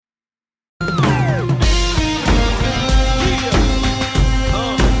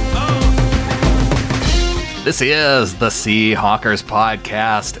This is the Seahawkers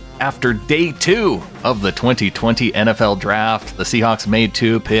podcast. After day 2 of the 2020 NFL Draft, the Seahawks made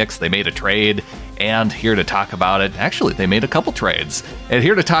 2 picks, they made a trade, and here to talk about it, actually, they made a couple trades. And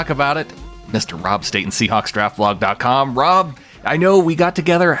here to talk about it, Mr. Rob Staten, SeahawksDraftBlog.com. Rob, I know we got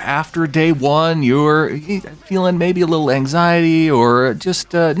together after day 1. You're feeling maybe a little anxiety or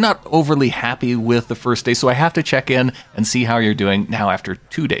just not overly happy with the first day, so I have to check in and see how you're doing now after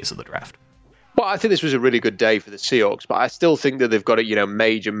 2 days of the draft. Well, I think this was a really good day for the Seahawks, but I still think that they've got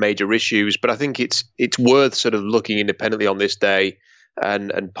major issues. But I think it's worth sort of looking independently on this day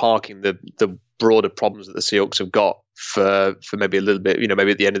and parking the broader problems that the Seahawks have got for maybe a little bit,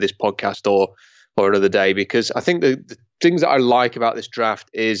 maybe at the end of this podcast or another day. Because I think the things that I like about this draft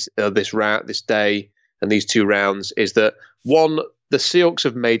is this day and these 2 rounds is that, one, the Seahawks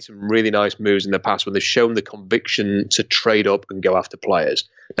have made some really nice moves in the past when they've shown the conviction to trade up and go after players.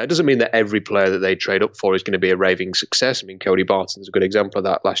 Now, it doesn't mean that every player that they trade up for is going to be a raving success. I mean, Cody Barton's a good example of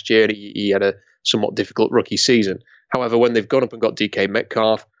that last year. He had a somewhat difficult rookie season. However, when they've gone up and got DK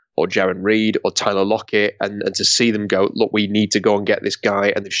Metcalf or Jaron Reed or Tyler Lockett and to see them go, look, we need to go and get this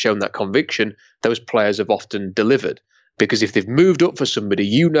guy, and they've shown that conviction, those players have often delivered. Because if they've moved up for somebody,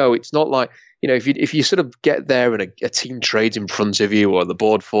 it's not like, if you sort of get there and a team trades in front of you or the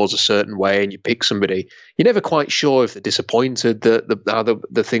board falls a certain way and you pick somebody, you're never quite sure if they're disappointed how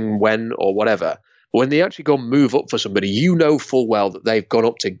the thing went or whatever. But when they actually go and move up for somebody, full well that they've gone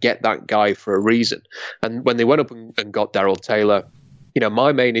up to get that guy for a reason. And when they went up and got Darrell Taylor,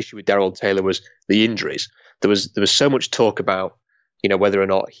 my main issue with Darrell Taylor was the injuries. There was so much talk about, whether or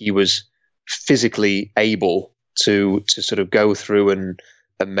not he was physically able to sort of go through and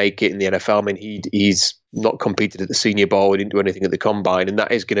make it in the NFL. I mean, he's not competed at the Senior Bowl. He didn't do anything at the Combine, and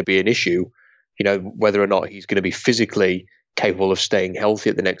that is going to be an issue, whether or not he's going to be physically capable of staying healthy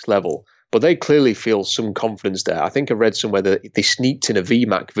at the next level. But they clearly feel some confidence there. I think I read somewhere that they sneaked in a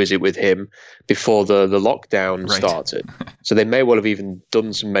VMAC visit with him before the lockdown started. So they may well have even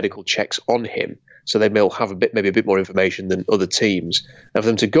done some medical checks on him. So they may have maybe a bit more information than other teams. And for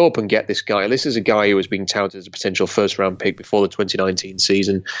them to go up and get this guy, this is a guy who was being touted as a potential first-round pick before the 2019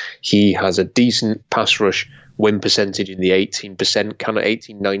 season. He has a decent pass rush win percentage in the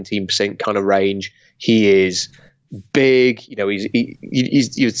 19% kind of range. He is big,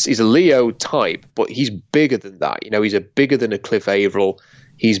 he's a Leo type, but he's bigger than that. He's bigger than a Cliff Averill.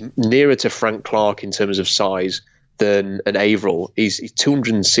 He's nearer to Frank Clark in terms of size than an Averill. He's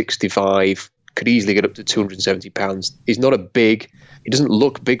 265. Could easily get up to 270 pounds. He's not he doesn't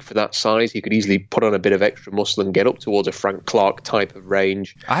look big for that size. He could easily put on a bit of extra muscle and get up towards a Frank Clark type of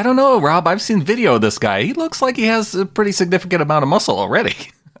range. I don't know, Rob. I've seen video of this guy. He looks like he has a pretty significant amount of muscle already.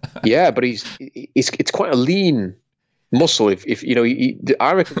 Yeah, but it's quite a lean muscle.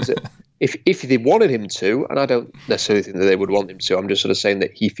 I reckon that if they wanted him to, and I don't necessarily think that they would want him to, I'm just sort of saying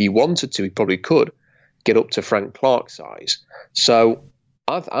that if he wanted to, he probably could get up to Frank Clark size. So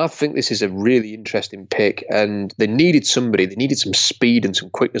I think this is a really interesting pick, and they needed somebody. They needed some speed and some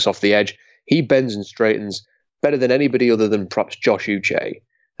quickness off the edge. He bends and straightens better than anybody other than perhaps Josh Uche,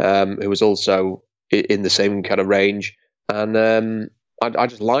 who was also in the same kind of range. And I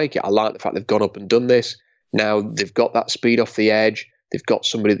just like it. I like the fact they've gone up and done this. Now they've got that speed off the edge. They've got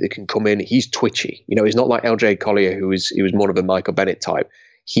somebody that can come in. He's twitchy. He's not like LJ Collier, he was more of a Michael Bennett type.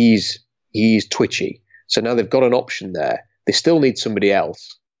 He's twitchy. So now they've got an option there. They still need somebody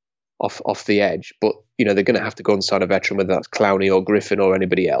else off the edge, but they're going to have to go and sign a veteran, whether that's Clowney or Griffin or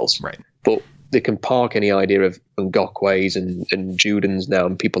anybody else. Right. But they can park any idea of Ngakwe's and Judens now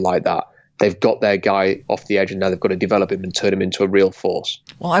and people like that. They've got their guy off the edge, and now they've got to develop him and turn him into a real force.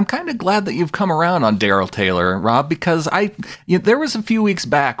 Well, I'm kind of glad that you've come around on Darrell Taylor, Rob, because there was a few weeks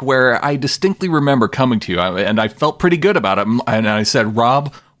back where I distinctly remember coming to you, and I felt pretty good about it. And I said,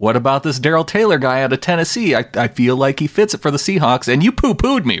 Rob, what about this Darrell Taylor guy out of Tennessee? I feel like he fits it for the Seahawks, and you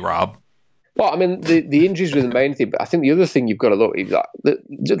poo-pooed me, Rob. Well, I mean, the injuries were the main thing, but I think the other thing you've got to look at,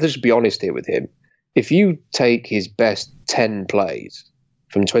 let's be honest here with him. If you take his best 10 plays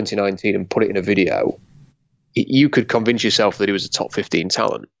from 2019 and put it in a video, you could convince yourself that he was a top 15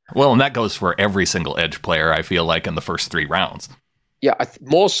 talent. Well, and that goes for every single edge player, I feel like, in the first 3 rounds. Yeah,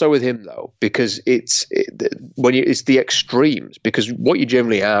 more so with him, though, because it's the extremes. Because what you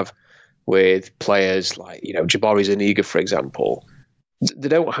generally have with players like, Jabari Zuniga, for example, they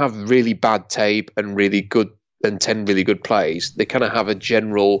don't have really bad tape and 10 really good plays. They kind of have a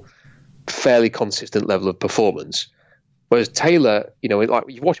general, fairly consistent level of performance. Whereas Taylor, like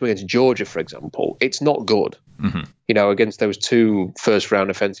you watch him against Georgia, for example, it's not good. Mm-hmm. Against those 2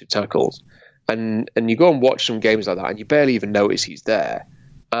 first-round offensive tackles. And you go and watch some games like that, and you barely even notice he's there.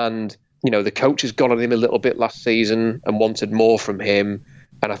 And The coach has gone on him a little bit last season and wanted more from him.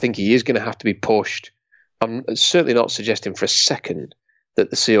 And I think he is going to have to be pushed. I'm certainly not suggesting for a second that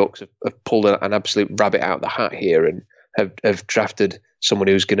the Seahawks have pulled an absolute rabbit out of the hat here and have drafted someone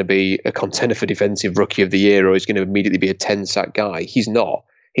who's going to be a contender for Defensive Rookie of the Year or is going to immediately be a 10-sack guy. He's not.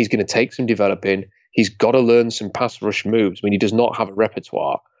 He's going to take some developing. He's got to learn some pass rush moves. I mean, he does not have a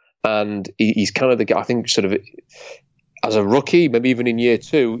repertoire. And he's kind of the guy, I think, sort of as a rookie, maybe even in year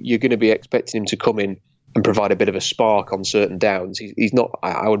 2, you're going to be expecting him to come in and provide a bit of a spark on certain downs. He's not.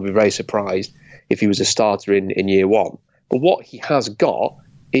 I would be very surprised if he was a starter in year 1. But what he has got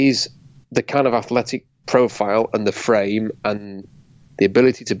is the kind of athletic profile and the frame and the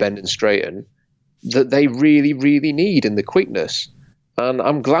ability to bend and straighten that they really, really need, and the quickness. And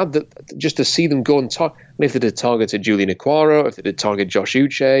I'm glad that just to see them go and target, if they'd have targeted Julian Okwara, if they'd have targeted Josh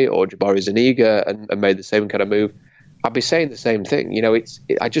Uche or Jabari Zuniga and made the same kind of move, I'd be saying the same thing.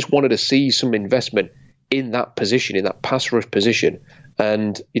 I just wanted to see some investment in that position, in that pass rush position.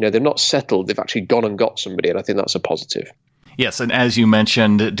 And, they're not settled. They've actually gone and got somebody, and I think that's a positive. Yes, and as you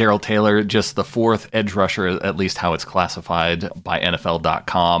mentioned, Darrell Taylor, just the 4th edge rusher, at least how it's classified by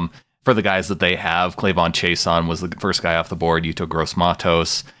NFL.com. For the guys that they have, Clavon Chason was the first guy off the board, Yuto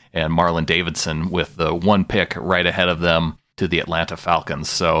Gross-Matos, and Marlon Davidson with the 1 pick right ahead of them to the Atlanta Falcons.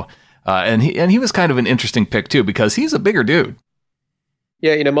 So, and he was kind of an interesting pick, too, because he's a bigger dude.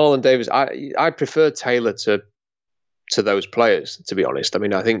 Yeah, Marlon Davis, I prefer Taylor to those players, to be honest. I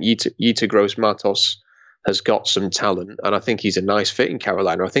mean, I think Yuto Gross-Matos has got some talent, and I think he's a nice fit in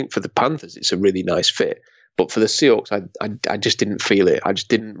Carolina. I think for the Panthers, it's a really nice fit. But for the Seahawks, I just didn't feel it. I just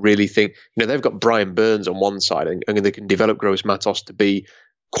didn't really think, they've got Brian Burns on one side, and they can develop Gross-Matos to be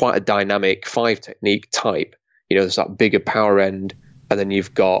quite a dynamic 5-technique type. There's that bigger power end, and then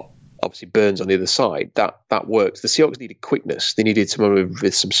you've got obviously Burns on the other side. That works. The Seahawks needed quickness. They needed someone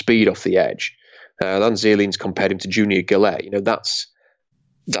with some speed off the edge. Lance Zierlein's compared him to Junior Galette. That's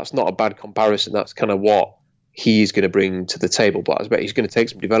not a bad comparison. That's kind of what he's going to bring to the table. But I bet he's going to take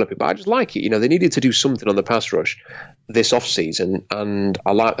some developing. But I just like it. They needed to do something on the pass rush this offseason. And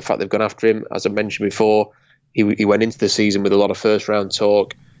I like the fact they've gone after him. As I mentioned before, he went into the season with a lot of first-round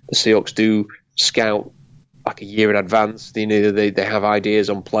talk. The Seahawks do scout like a year in advance. They have ideas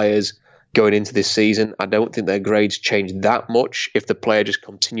on players going into this season. I don't think their grades change that much if the player just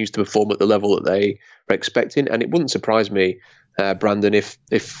continues to perform at the level that they are expecting. And it wouldn't surprise me, Brandon, if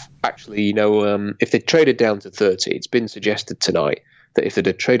actually, if they traded down to 30, it's been suggested tonight that if they'd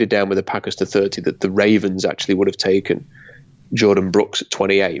have traded down with the Packers to 30, that the Ravens actually would have taken Jordan Brooks at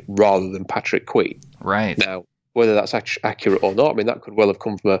 28 rather than Patrick Queen. Right. Now, whether that's accurate or not, I mean, that could well have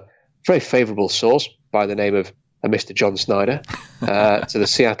come from a very favourable source by the name of Mr. John Snyder to the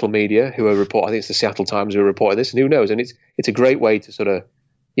Seattle media who are reporting. I think it's the Seattle Times who are reporting this, and who knows? And it's a great way to sort of,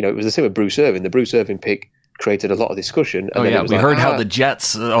 it was the same with Bruce Irvin. The Bruce Irvin pick created a lot of discussion. And we heard how the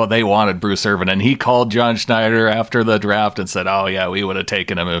Jets, they wanted Bruce Irvin, and he called John Schneider after the draft and said, we would have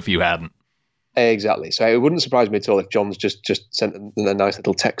taken him if you hadn't. Exactly. So it wouldn't surprise me at all if John's just sent a nice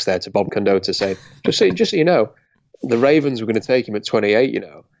little text there to Bob Condotta saying, just so you know, the Ravens were going to take him at 28,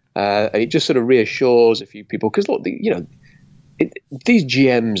 and it just sort of reassures a few people. Because, look, these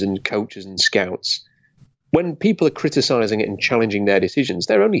GMs and coaches and scouts, when people are criticizing it and challenging their decisions,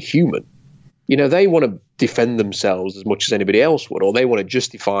 they're only human. They want to defend themselves as much as anybody else would, or they want to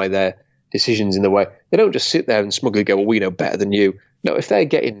justify their decisions in the way. They don't just sit there and smugly go, well, we know better than you. No, if they're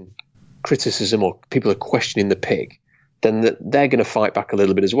getting criticism or people are questioning the pick, then they're going to fight back a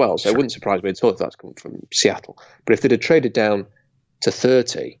little bit as well. So It wouldn't surprise me at all if that's coming from Seattle. But if they'd have traded down to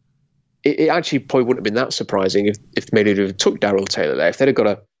 30, it actually probably wouldn't have been that surprising if maybe they'd have took Darrell Taylor there. If they'd have got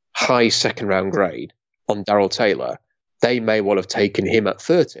a high second-round grade on Darrell Taylor, they may well have taken him at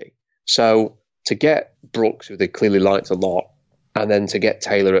 30. So to get Brooks, who they clearly liked a lot, and then to get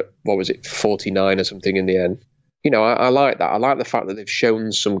Taylor at, 49 or something in the end, I like that. I like the fact that they've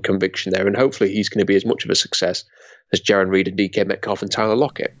shown some conviction there, and hopefully he's going to be as much of a success as Jaron Reed and DK Metcalf and Tyler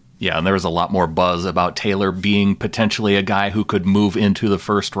Lockett. Yeah, and there was a lot more buzz about Taylor being potentially a guy who could move into the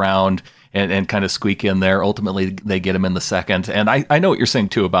first round and kind of squeak in there. Ultimately, they get him in the second. And I know what you're saying,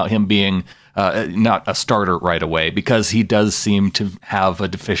 too, about him being not a starter right away, because he does seem to have a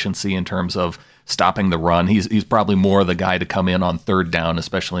deficiency in terms of stopping the run. He's probably more the guy to come in on third down,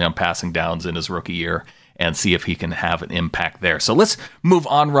 especially on passing downs in his rookie year, and see if he can have an impact there. So let's move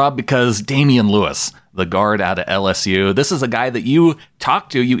on, Rob, because Damian Lewis, the guard out of LSU, this is a guy that you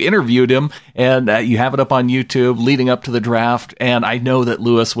talked to, you interviewed him, and you have it up on YouTube leading up to the draft, and I know that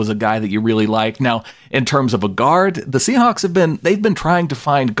Lewis was a guy that you really liked. Now, in terms of a guard, the Seahawks they've been trying to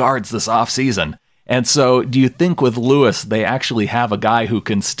find guards this offseason, And so do you think with Lewis, they actually have a guy who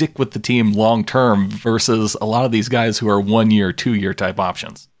can stick with the team long term versus a lot of these guys who are 1 year, 2 year type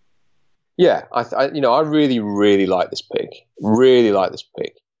options? Yeah, I really, really like this pick. Really like this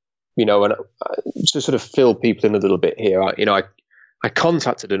pick. And to sort of fill people in a little bit here, I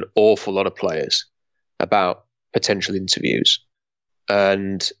contacted an awful lot of players about potential interviews.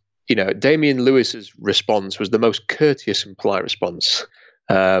 And, Damian Lewis's response was the most courteous and polite response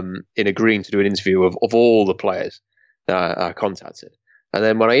in agreeing to do an interview of all the players that I contacted. And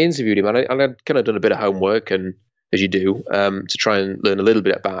then when I interviewed him, and I'd kind of done a bit of homework, and as you do, to try and learn a little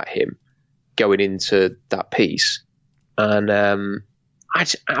bit about him going into that piece. And I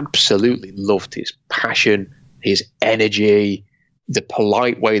just absolutely loved his passion, his energy, the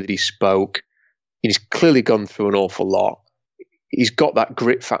polite way that he spoke. He's clearly gone through an awful lot. He's got that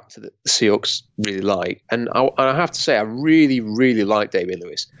grit factor that the Seahawks really like. And I have to say, I really, really like Damian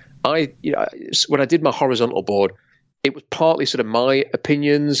Lewis. When I did my horizontal board, it was partly sort of my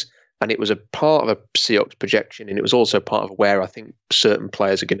opinions, and it was a part of a Seahawks projection, and it was also part of where I think certain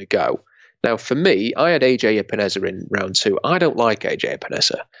players are going to go. Now, for me, I had AJ Epineza in round 2. I don't like AJ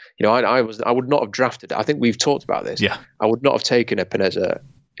Epineza. I would not have drafted it. I think we've talked about this. Yeah. I would not have taken Epineza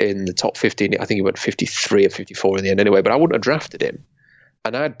in the top 15. I think he went 53 or 54 in the end anyway, but I wouldn't have drafted him.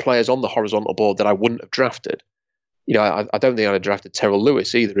 And I had players on the horizontal board that I wouldn't have drafted. I don't think I'd have drafted Terrell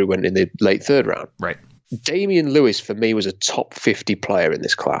Lewis either, who went in the late 3rd round. Right. Damian Lewis, for me, was a top 50 player in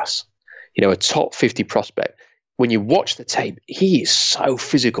this class. A top 50 prospect. When you watch the tape, he is so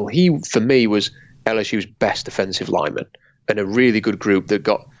physical. He, for me, was LSU's best defensive lineman, and a really good group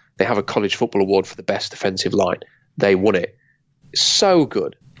they have a college football award for the best defensive line. They won it. So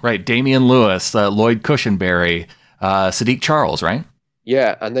good. Right. Damian Lewis, Lloyd Cushenberry, Sadiq Charles, right?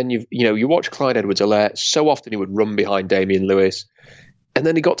 Yeah. And then you watch Clyde Edwards-Helaire. So often he would run behind Damian Lewis. And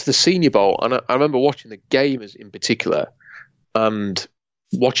then he got to the Senior Bowl. And I remember watching the game in particular, and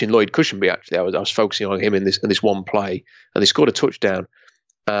watching Lloyd Cushenberry, actually. I was focusing on him in this one play, and they scored a touchdown.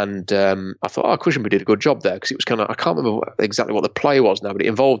 And I thought, Cushenberry did a good job there, because it was kind of, I can't remember exactly what the play was now, but it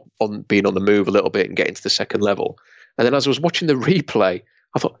involved being on the move a little bit and getting to the second level. And then as I was watching the replay,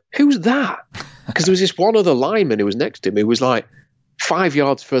 I thought, who's that? Because there was this one other lineman who was next to him who was like 5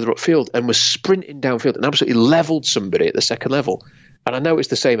 yards further upfield and was sprinting downfield and absolutely leveled somebody at the second level. And I noticed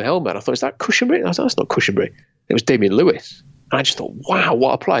the same helmet. I thought, is that Cushenberry? And I thought, that's not Cushenberry. It was Damian Lewis. And I just thought, wow,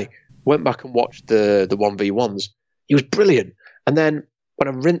 what a play. Went back and watched the 1v1s. He was brilliant. And then when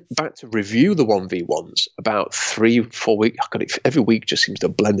I went back to review the 1v1s about 3-4 weeks, every week just seems to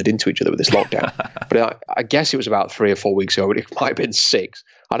have blended into each other with this lockdown. But I guess it was about 3 or 4 weeks ago, but it might have been 6.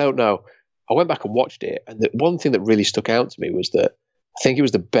 I don't know. I went back and watched it, and the one thing that really stuck out to me was that I think it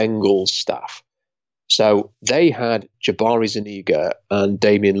was the Bengals staff. So they had Jabari Zuniga and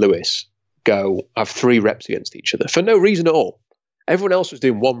Damian Lewis have 3 reps against each other for no reason at all. Everyone else was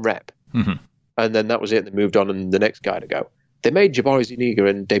doing 1 rep, and then that was it. They moved on, and the next guy to go. They made Jabari Zuniga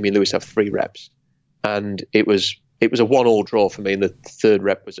and Damian Lewis have 3 reps, and it was a 1-1 draw for me. And the 3rd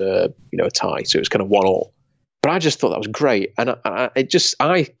rep was a tie, so it was kind of 1-1. But I just thought that was great, and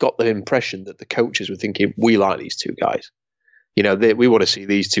I got the impression that the coaches were thinking, we like these 2 guys. We want to see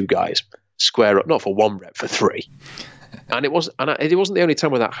these 2 guys square up, not for 1 rep, for 3. And it wasn't the only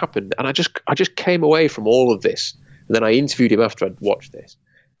time when that happened. And I just came away from all of this, and then I interviewed him after I'd watched this.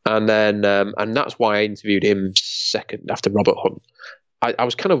 And then, and that's why I interviewed him second after Robert Hunt. I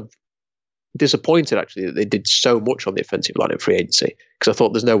was kind of disappointed, actually, that they did so much on the offensive line in free agency, because I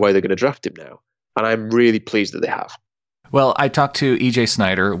thought there's no way they're going to draft him now. And I'm really pleased that they have. Well, I talked to EJ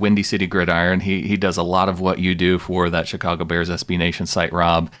Snyder, Windy City Gridiron. He does a lot of what you do for that Chicago Bears SB Nation site,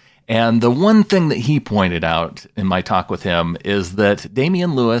 Rob. And the one thing that he pointed out in my talk with him is that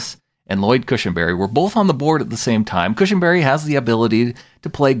Damian Lewis and Lloyd Cushenberry were both on the board at the same time. Cushenberry has the ability to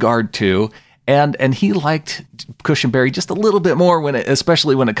play guard too, and he liked Cushenberry just a little bit more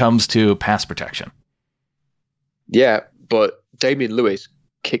especially when it comes to pass protection. Yeah, but Damian Lewis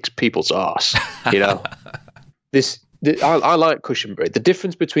kicks people's ass. I like Cushenberry. The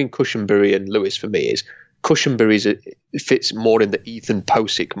difference between Cushenberry and Lewis for me is Cushenberry fits more in the Ethan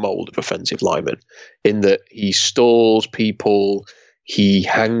Posick mold of offensive lineman, in that he stalls people. He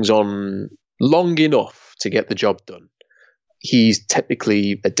hangs on long enough to get the job done. He's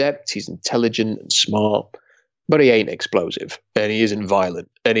technically adept, he's intelligent and smart, but he ain't explosive, and he isn't violent,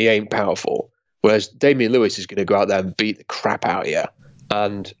 and he ain't powerful. Whereas Damian Lewis is going to go out there and beat the crap out of you.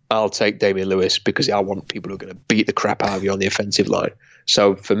 And I'll take Damian Lewis because I want people who are going to beat the crap out of you on the offensive line.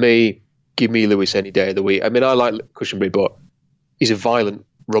 So for me, give me Lewis any day of the week. I mean, I like Cushenberry, but he's a violent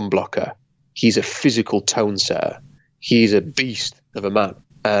run blocker. He's a physical tone setter. He's a beast of a man.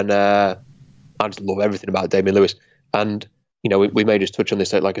 And I just love everything about Damian Lewis. And, we may just touch on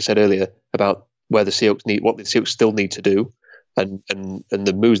this, like I said earlier, about where the Seahawks what the Seahawks still need to do and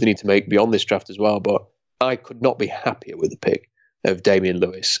the moves they need to make beyond this draft as well. But I could not be happier with the pick of Damian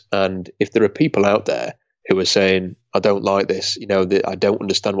Lewis. And if there are people out there who are saying, I don't like this, I don't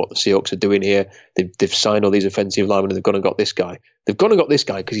understand what the Seahawks are doing here. They've signed all these offensive linemen and they've gone and got this guy. They've gone and got this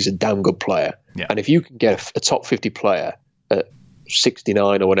guy because he's a damn good player. Yeah. And if you can get a top 50 player at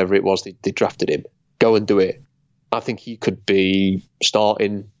 69 or whatever it was, they drafted him, go and do it. I think he could be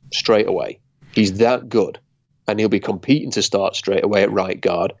starting straight away. He's that good. And he'll be competing to start straight away at right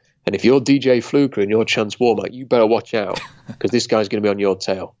guard. And if you're DJ Fluker and you're Chance Warmack, you better watch out because this guy's going to be on your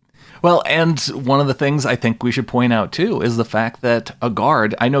tail. Well, and one of the things I think we should point out, too, is the fact that a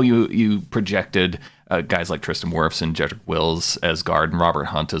guard, I know you projected guys like Tristan Wirfs and Jedrick Wills as guard and Robert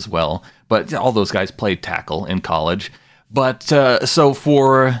Hunt as well, but all those guys played tackle in college. But so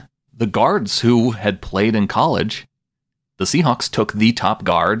for the guards who had played in college, the Seahawks took the top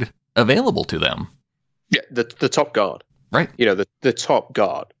guard available to them. Yeah, the top guard. Right. The top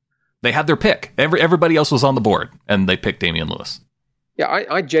guard. They had their pick. Everybody else was on the board, and they picked Damian Lewis. Yeah,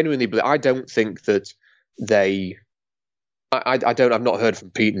 I genuinely believe. I don't think that they. I've not heard from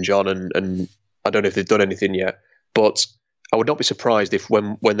Pete and John, and I don't know if they've done anything yet. But I would not be surprised if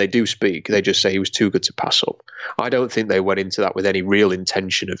when they do speak, they just say he was too good to pass up. I don't think they went into that with any real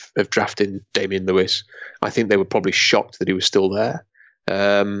intention of drafting Damian Lewis. I think they were probably shocked that he was still there,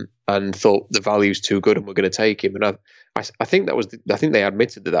 and thought the value's too good and we're going to take him. And I think I think they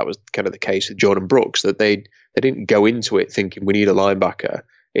admitted that was kind of the case with Jordan Brooks, that they didn't go into it thinking we need a linebacker.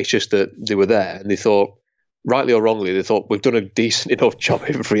 It's just that they were there and they thought, rightly or wrongly, they thought we've done a decent enough job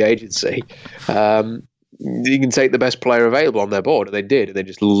in free agency. You can take the best player available on their board, and they did, and they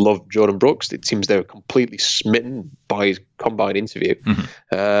just loved Jordan Brooks. It seems they were completely smitten by his combine interview,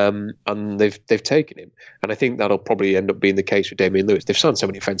 and they've taken him. And I think that'll probably end up being the case with Damian Lewis. They've signed so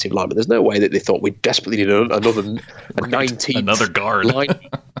many offensive linemen. There's no way that they thought we desperately need another 19th guard, line,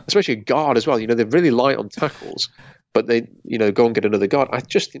 especially a guard as well. They're really light on tackles, but they go and get another guard. I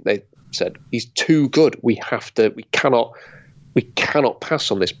just think they said he's too good. We cannot pass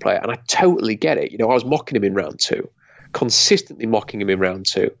on this player. And I totally get it. I was mocking him in round 2, consistently mocking him in round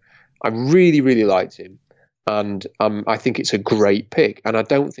 2. I really, really liked him. And I think it's a great pick. And I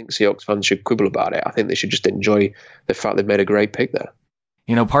don't think Seahawks fans should quibble about it. I think they should just enjoy the fact they've made a great pick there.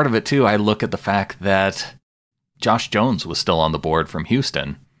 Part of it, too, I look at the fact that Josh Jones was still on the board from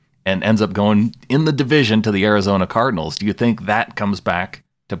Houston and ends up going in the division to the Arizona Cardinals. Do you think that comes back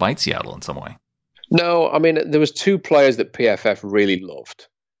to bite Seattle in some way? No, I mean, there was 2 players that PFF really loved,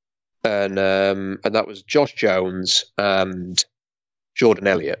 and that was Josh Jones and Jordan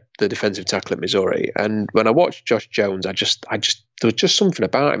Elliott, the defensive tackle at Missouri. And when I watched Josh Jones, I just there was just something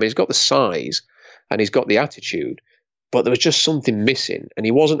about him. He's got the size and he's got the attitude, but there was just something missing, and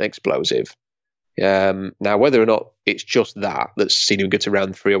he wasn't explosive. Now, whether or not it's just that's seen him get to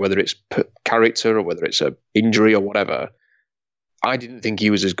round 3, or whether it's character, or whether it's a injury or whatever, I didn't think he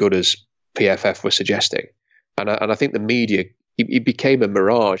was as good as PFF were suggesting, and I think the media, he became a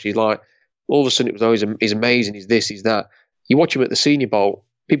mirage. He's like, all of a sudden it was always he's amazing, he's this, he's that. You watch him at the Senior Bowl,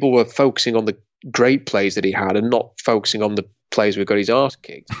 people were focusing on the great plays that he had and not focusing on the plays where he got his arse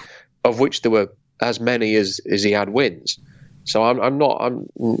kicked, of which there were as many as he had wins. So I'm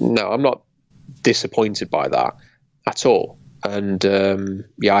not disappointed by that at all. And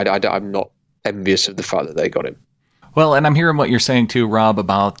I'm not envious of the fact that they got him. Well, and I'm hearing what you're saying too, Rob,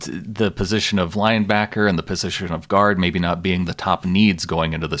 about the position of linebacker and the position of guard maybe not being the top needs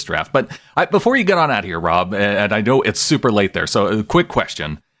going into this draft. But before you get on out here, Rob, and I know it's super late there, so a quick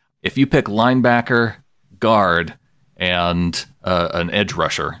question. If you pick linebacker, guard, and an edge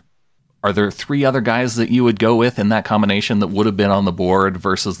rusher, are there 3 other guys that you would go with in that combination that would have been on the board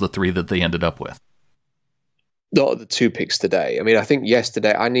versus the 3 that they ended up with? Not the 2 picks today. I mean, I think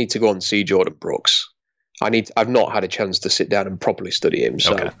yesterday I need to go and see Jordan Brooks. I've not had a chance to sit down and properly study him,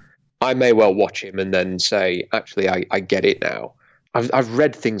 so okay. I may well watch him and then say, actually, I get it now. I've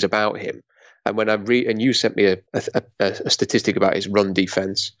read things about him, and when I read, and you sent me a statistic about his run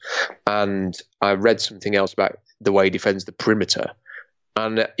defense, and I read something else about the way he defends the perimeter,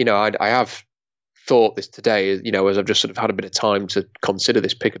 and I have thought this today, as I've just sort of had a bit of time to consider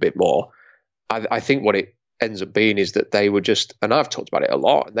this pick a bit more. I think what it ends up being is that they were just, and I've talked about it a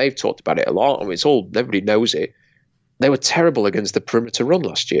lot, and they've talked about it a lot, and everybody knows it. They were terrible against the perimeter run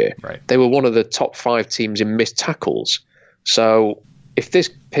last year. Right. They were one of the top 5 teams in missed tackles. So if this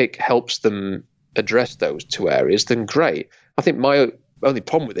pick helps them address those 2 areas, then great. I think my only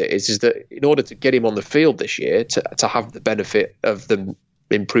problem with it is that in order to get him on the field this year, to have the benefit of them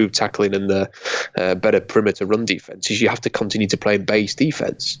improved tackling and the better perimeter run defense is you have to continue to play base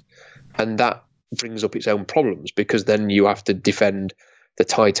defense. And that brings up its own problems because then you have to defend the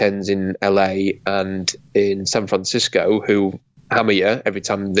tight ends in LA and in San Francisco who hammer you every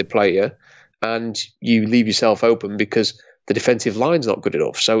time they play you, and you leave yourself open because the defensive line's not good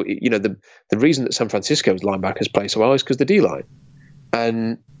enough. So, the reason that San Francisco's linebackers play so well is because the D-line.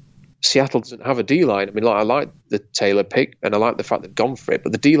 And Seattle doesn't have a D-line. I mean, I like the Taylor pick, and I like the fact they've gone for it,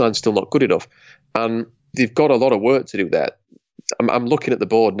 but the D-line's still not good enough. And they've got a lot of work to do there. I'm looking at the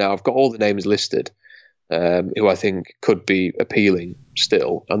board now. I've got all the names listed who I think could be appealing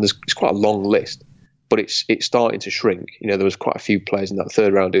still. And there's quite a long list, but it's starting to shrink. There was quite a few players in that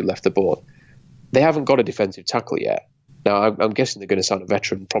third round who left the board. They haven't got a defensive tackle yet. Now, I'm guessing they're going to sign a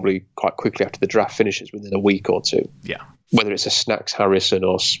veteran probably quite quickly after the draft finishes, within a week or two. Yeah. Whether it's a Snacks Harrison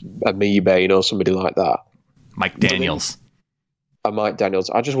or a Meebane or somebody like that. Mike Daniels. Mike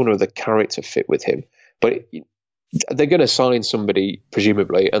Daniels. I just wonder if the character fit with him. But they're going to sign somebody,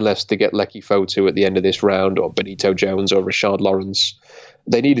 presumably, unless they get Lecky Fotu at the end of this round, or Benito Jones or Rashard Lawrence.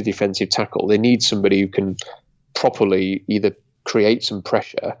 They need a defensive tackle. They need somebody who can properly either create some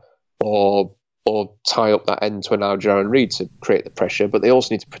pressure or tie up that end to allow Jaron Reed to create the pressure, but they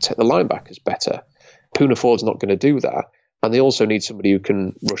also need to protect the linebackers better. Poona Ford's not going to do that, and they also need somebody who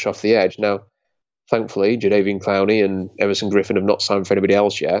can rush off the edge. Now, thankfully, Jadeveon Clowney and Emerson Griffin have not signed for anybody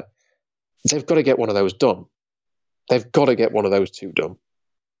else yet. They've got to get one of those done. They've got to get one of those two done.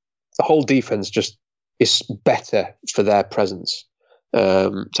 The whole defense just is better for their presence,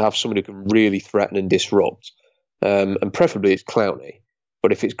 to have somebody who can really threaten and disrupt, and preferably it's Clowney.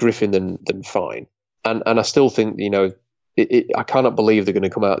 But if it's Griffin, then fine. And I still think, I cannot believe they're going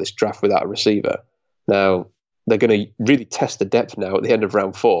to come out of this draft without a receiver. Now, they're going to really test the depth now at the end of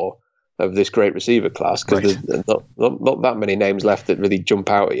round 4 of this great receiver class, because there's not that many names left that really jump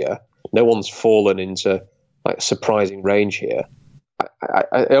out at you. No one's fallen into surprising range here.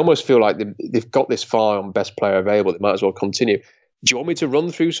 I almost feel like they've got this far on best player available. They might as well continue. Do you want me to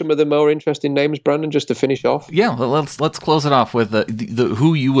run through some of the more interesting names, Brandon, just to finish off? Yeah, let's close it off with the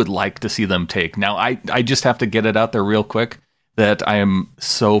who you would like to see them take. Now, I just have to get it out there real quick that I am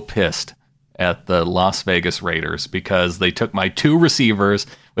so pissed at the Las Vegas Raiders because they took my 2 receivers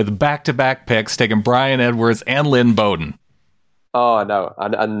with back-to-back picks, taking Bryan Edwards and Lynn Bowden. Oh, I know,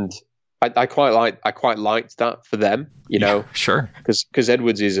 and I quite liked that for them. Yeah, sure, because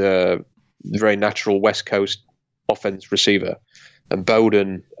Edwards is a very natural West Coast offense receiver. And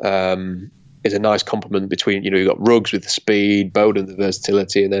Bowden is a nice complement between, you've got Ruggs with the speed, Bowden the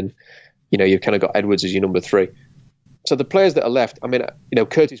versatility, and then, you've kind of got Edwards as your number 3. So the players that are left, I mean,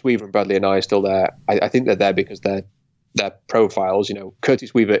 Curtis Weaver and Bradley Anae are still there. I think they're there because their profiles,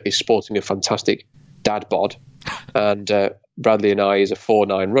 Curtis Weaver is sporting a fantastic dad bod, and Bradley Anae is a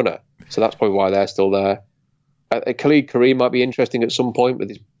 4.9 runner. So that's probably why they're still there. Khalid Kareem might be interesting at some point with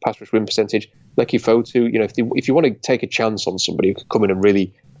his pass rush win percentage. Lecky Fotu, if you want to take a chance on somebody who could come in and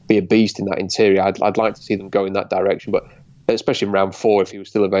really be a beast in that interior, I'd like to see them go in that direction. But especially in round 4, if he was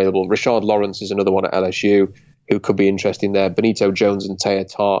still available. Rashard Lawrence is another one at LSU who could be interesting there. Benito Jones and Taya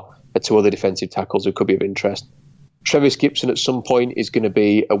Tart are 2 other defensive tackles who could be of interest. Trevis Gibson at some point is going to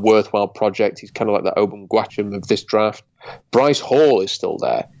be a worthwhile project. He's kind of like the Obum Gwacham of this draft. Bryce Hall is still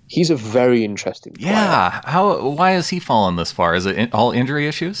there. He's a very interesting player. Yeah. Why has he fallen this far? Is it all injury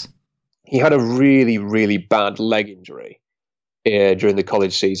issues? He had a really, really bad leg injury during the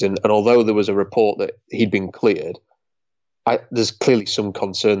college season. And although there was a report that he'd been cleared, there's clearly some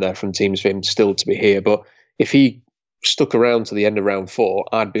concern there from teams for him still to be here. But if he stuck around to the end of round 4,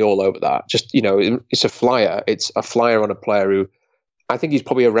 I'd be all over that. Just, it's a flyer. It's a flyer on a player who I think he's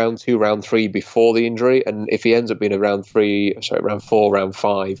probably a round 2, round 3 before the injury. And if he ends up being a round 4, round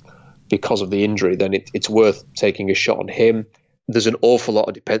 5 because of the injury, then it's worth taking a shot on him. There's an awful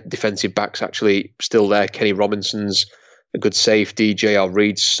lot of defensive backs actually still there. Kenny Robinson's a good safety. J.R.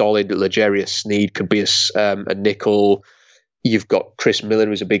 Reed's solid. L'Jarius Sneed could be a nickel. You've got Chris Miller,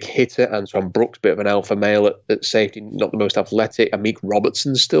 who's a big hitter. Antoine Brooks, bit of an alpha male at safety, not the most athletic. Amik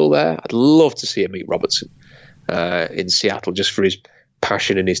Robertson's still there. I'd love to see Amik Robertson in Seattle just for his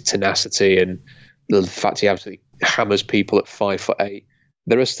passion and his tenacity and the fact he absolutely hammers people at 5'8".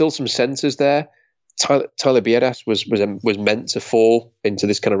 There are still some centers there. Tyler Biedas was meant to fall into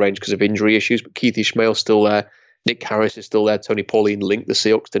this kind of range because of injury issues, but Keith Ishmael's still there. Nick Harris is still there. Tony Pauline linked the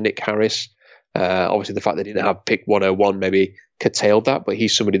Seahawks to Nick Harris. Obviously, the fact they didn't have pick 101 maybe curtailed that, but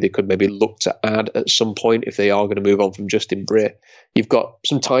he's somebody they could maybe look to add at some point if they are going to move on from Justin Brier. You've got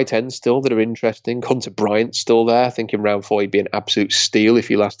some tight ends still that are interesting. Hunter Bryant's still there. I think in round 4 he'd be an absolute steal if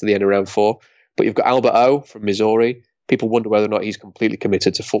he lasts to the end of round 4. But you've got Albert O from Missouri. People wonder whether or not he's completely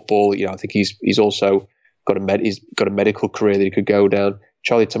committed to football. I think he's also got a medical career that he could go down.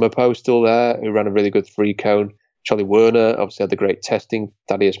 Charlie Tumapo still there, who ran a really good 3-cone. Charlie Werner obviously had the great testing.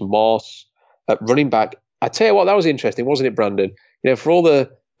 Thaddeus Moss at running back. I tell you what, that was interesting, wasn't it, Brandon? For all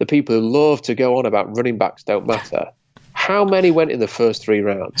the people who love to go on about running backs don't matter, how many went in the first 3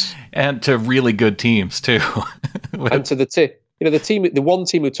 rounds? And to really good teams too. And to the the one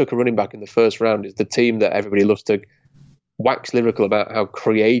team who took a running back in the first round is the team that everybody loves to wax lyrical about how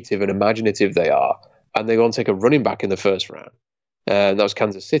creative and imaginative they are, and they go and take a running back in the first round. And that was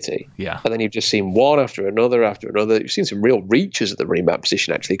Kansas City. Yeah. And then you've just seen one after another after another. You've seen some real reaches at the running back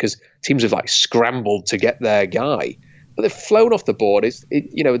position, actually, because teams have scrambled to get their guy. But they've flown off the board.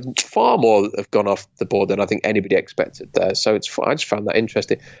 Far more have gone off the board than I think anybody expected there. So I just found that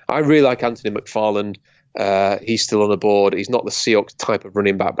interesting. I really like Anthony McFarland. He's still on the board. He's not the Seahawks type of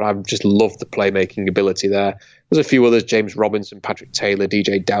running back, but I just love the playmaking ability there. There's a few others: James Robinson, Patrick Taylor,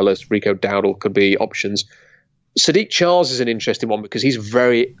 DJ Dallas, Rico Dowdle could be options. Sadiq Charles is an interesting one because he's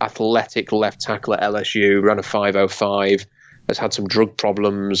very athletic left tackle at LSU, ran a 5.05, has had some drug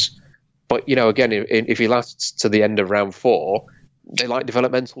problems. But, again, if he lasts to the end of round 4, they like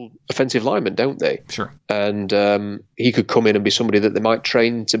developmental offensive linemen, don't they? Sure. And he could come in and be somebody that they might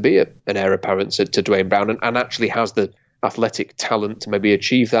train to be an heir apparent to Dwayne Brown and actually has the athletic talent to maybe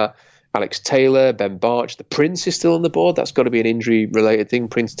achieve that. Alex Taylor, Ben Barch, the Prince is still on the board. That's got to be an injury-related thing.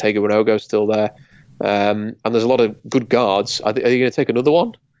 Prince Tega-Wanogo still there. And there's a lot of good guards. Are you going to take another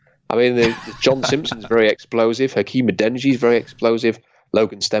one? I mean, John Simpson's very explosive. Hakeem Adeniji is very explosive.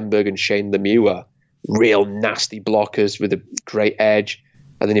 Logan Stenberg and Shane Lemieux are real nasty blockers with a great edge.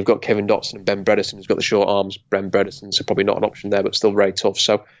 And then you've got Kevin Dotson and Ben Bredesen, who's got the short arms. Ben Bredesen, so probably not an option there, but still very tough.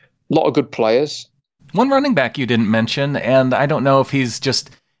 So a lot of good players. One running back you didn't mention, and I don't know if he's just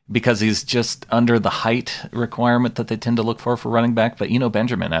because he's just under the height requirement that they tend to look for running back, but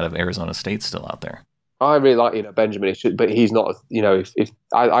Benjamin out of Arizona State's still out there. I really like Benjamin, but he's not. If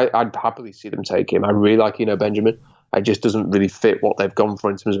I'd happily see them take him. I really like Benjamin. It just doesn't really fit what they've gone for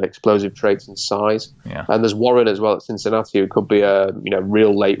in terms of explosive traits and size. Yeah. And there's Warren as well at Cincinnati, who could be a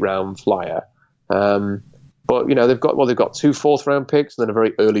real late round flyer. But they've got 2 4th round picks and then a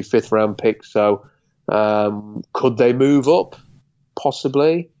very early 5th round pick. So could they move up?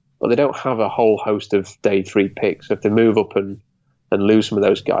 Possibly, but they don't have a whole host of day 3 picks. So if they move up and lose some of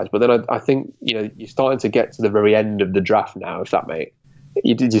those guys. But then I think, you're starting to get to the very end of the draft now, if that makes.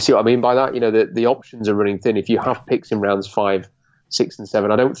 Did you see what I mean by that? The options are running thin. If you have picks in rounds 5, 6, and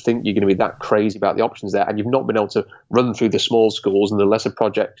 7, I don't think you're going to be that crazy about the options there. And you've not been able to run through the small schools and the lesser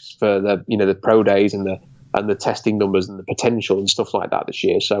projects for the pro days and the testing numbers and the potential and stuff like that this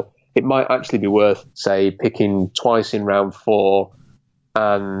year. So it might actually be worth, say, picking twice in round 4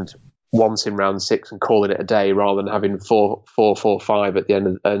 and once in round 6 and calling it a day rather than having 4, 4, 5 at the end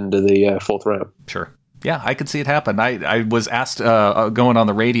of the 4th round. Sure. Yeah, I could see it happen. I was asked going on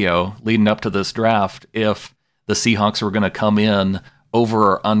the radio leading up to this draft if the Seahawks were going to come in over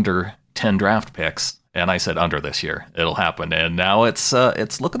or under 10 draft picks, and I said under this year. It'll happen, and now it's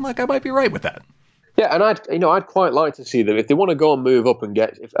looking like I might be right with that. Yeah, and I'd quite like to see them if they want to go and move up and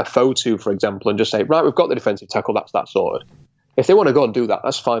get a Fotu, for example, and just say, right, we've got the defensive tackle, that's sorted. If they want to go and do that,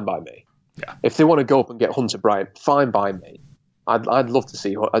 that's fine by me. Yeah. If they want to go up and get Hunter Bryant, fine by me. I'd love to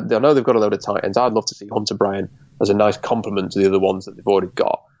see. I know they've got a load of tight ends. I'd love to see Hunter Bryant as a nice complement to the other ones that they've already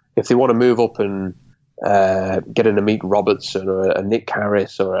got. If they want to move up and get an Amik Robertson or a Nick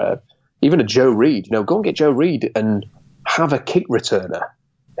Harris or even a Joe Reed, go and get Joe Reed and have a kick returner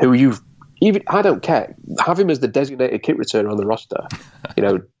who I don't care. Have him as the designated kick returner on the roster.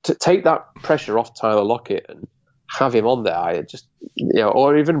 To take that pressure off Tyler Lockett and have him on there.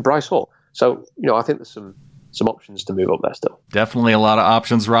 Or even Bryce Hall. So I think there's some options to move up there still. Definitely a lot of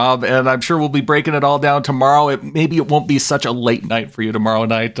options, Rob, and I'm sure we'll be breaking it all down tomorrow. Maybe it won't be such a late night for you tomorrow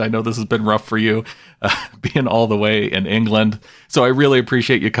night. I know this has been rough for you, being all the way in England. So I really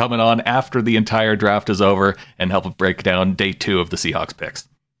appreciate you coming on after the entire draft is over and help break down day 2 of the Seahawks picks.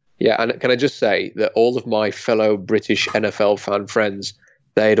 Yeah, and can I just say that all of my fellow British NFL fan friends,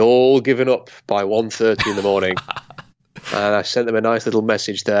 they'd all given up by 1:30 in the morning. And I sent them a nice little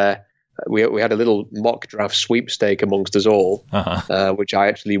message there. We had a little mock draft sweepstake amongst us all, which I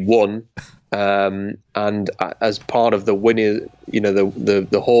actually won. And as part of the winning,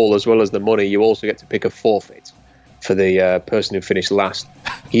 the haul as well as the money, you also get to pick a forfeit for the person who finished last.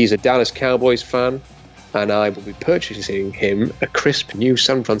 He's a Dallas Cowboys fan, and I will be purchasing him a crisp new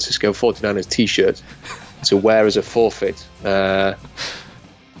San Francisco 49ers t-shirt to wear as a forfeit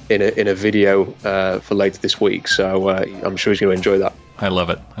in a video for later this week. So I'm sure he's going to enjoy that. I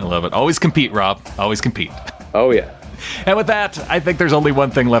love it. Always compete, Rob. Always compete. Oh, yeah. And with that, I think there's only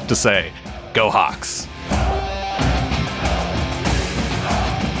one thing left to say. Go Hawks.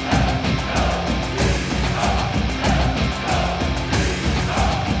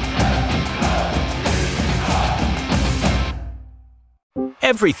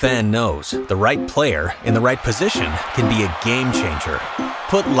 Every fan knows the right player in the right position can be a game changer.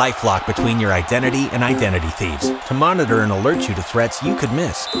 Put LifeLock between your identity and identity thieves to monitor and alert you to threats you could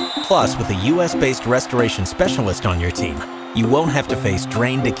miss. Plus, with a U.S.-based restoration specialist on your team, you won't have to face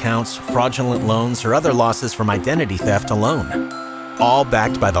drained accounts, fraudulent loans, or other losses from identity theft alone. All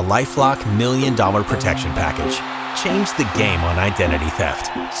backed by the LifeLock $1 Million Protection Package. Change the game on identity theft.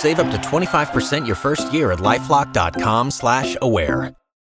 Save up to 25% your first year at LifeLock.com/aware.